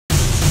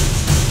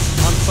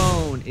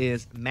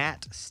is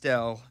Matt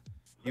Stell.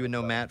 You would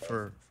know Matt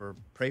for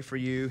Pray For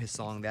You, his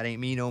song That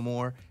Ain't Me No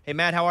More. Hey,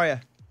 Matt, how are you?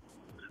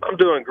 I'm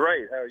doing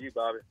great. How are you,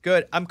 Bobby?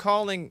 Good. I'm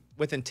calling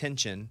with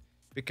intention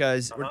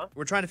because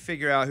we're trying to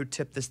figure out who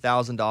tipped this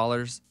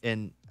 $1,000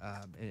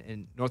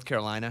 in North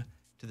Carolina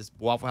to this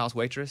Waffle House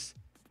waitress.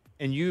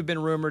 And you've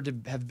been rumored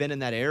to have been in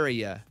that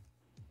area.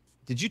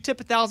 Did you tip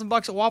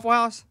 $1,000 at Waffle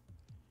House?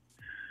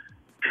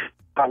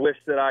 I wish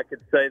that I could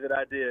say that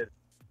I did,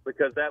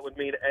 because that would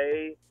mean,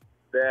 A,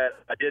 that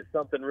I did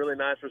something really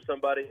nice for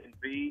somebody, and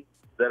B,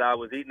 that I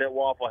was eating at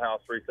Waffle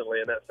House recently,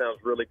 and that sounds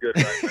really good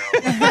right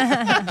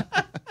now.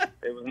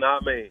 It was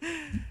not me.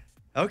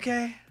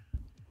 Okay.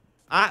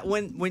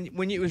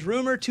 When it was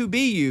rumored to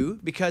be you,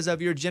 because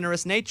of your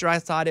generous nature, I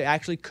thought it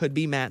actually could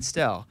be Matt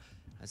Stell.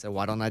 I said,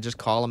 why don't I just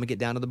call him and get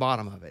down to the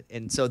bottom of it?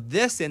 And so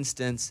this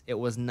instance, it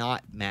was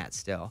not Matt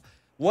Stell.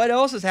 What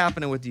else is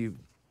happening with you?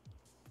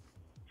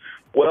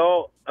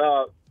 Well,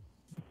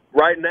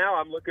 right now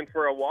I'm looking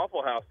for a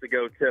Waffle House to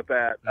go tip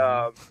at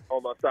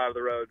on my side of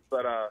the road.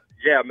 But,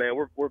 yeah, man,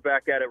 we're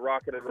back at it,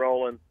 rocking and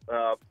rolling,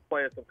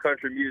 playing some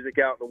country music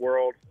out in the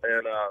world.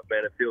 And,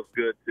 man, it feels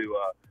good to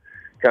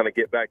kind of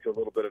get back to a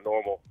little bit of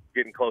normal,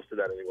 getting close to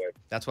that anyway.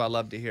 That's what I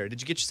love to hear.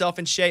 Did you get yourself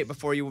in shape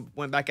before you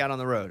went back out on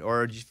the road?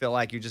 Or did you feel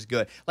like you're just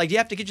good? Like, do you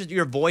have to get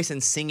your voice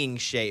in singing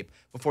shape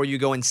before you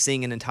go and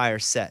sing an entire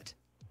set?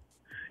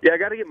 Yeah, I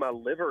got to get my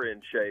liver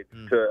in shape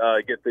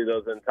to get through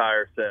those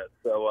entire sets.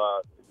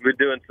 So we're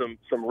doing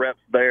some reps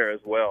there as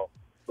well.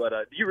 But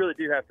you really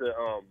do have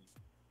to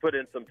put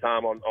in some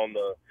time on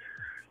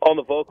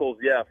the vocals,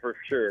 yeah, for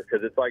sure,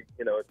 because it's like,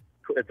 you know,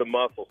 it's a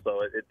muscle,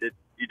 so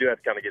you do have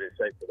to kind of get in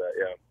shape for that,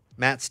 yeah.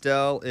 Matt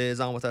Stell is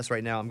on with us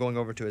right now. I'm going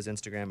over to his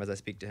Instagram as I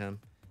speak to him.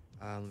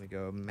 Let me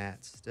go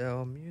Matt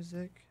Stell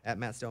Music, at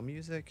Matt Stell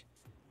Music.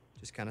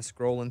 Just kind of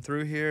scrolling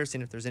through here,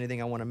 seeing if there's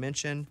anything I want to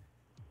mention.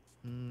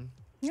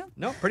 Yeah.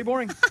 No, pretty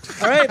boring.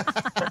 All right.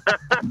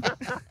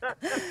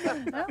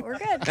 No, we're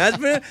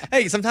good.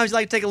 Hey, sometimes you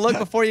like to take a look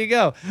before you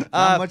go.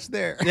 Not much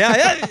there.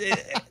 Yeah.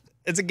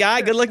 It's a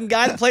guy, good-looking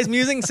guy that plays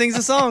music and sings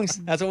the songs.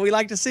 That's what we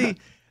like to see.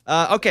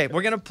 Okay,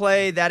 we're going to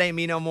play That Ain't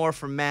Me No More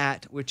from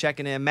Matt. We're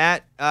checking in.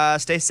 Matt,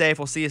 stay safe.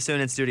 We'll see you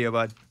soon in studio,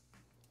 bud.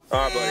 All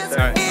right, buddy. All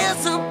right.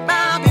 It's a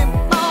Bobby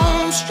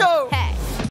Bones show.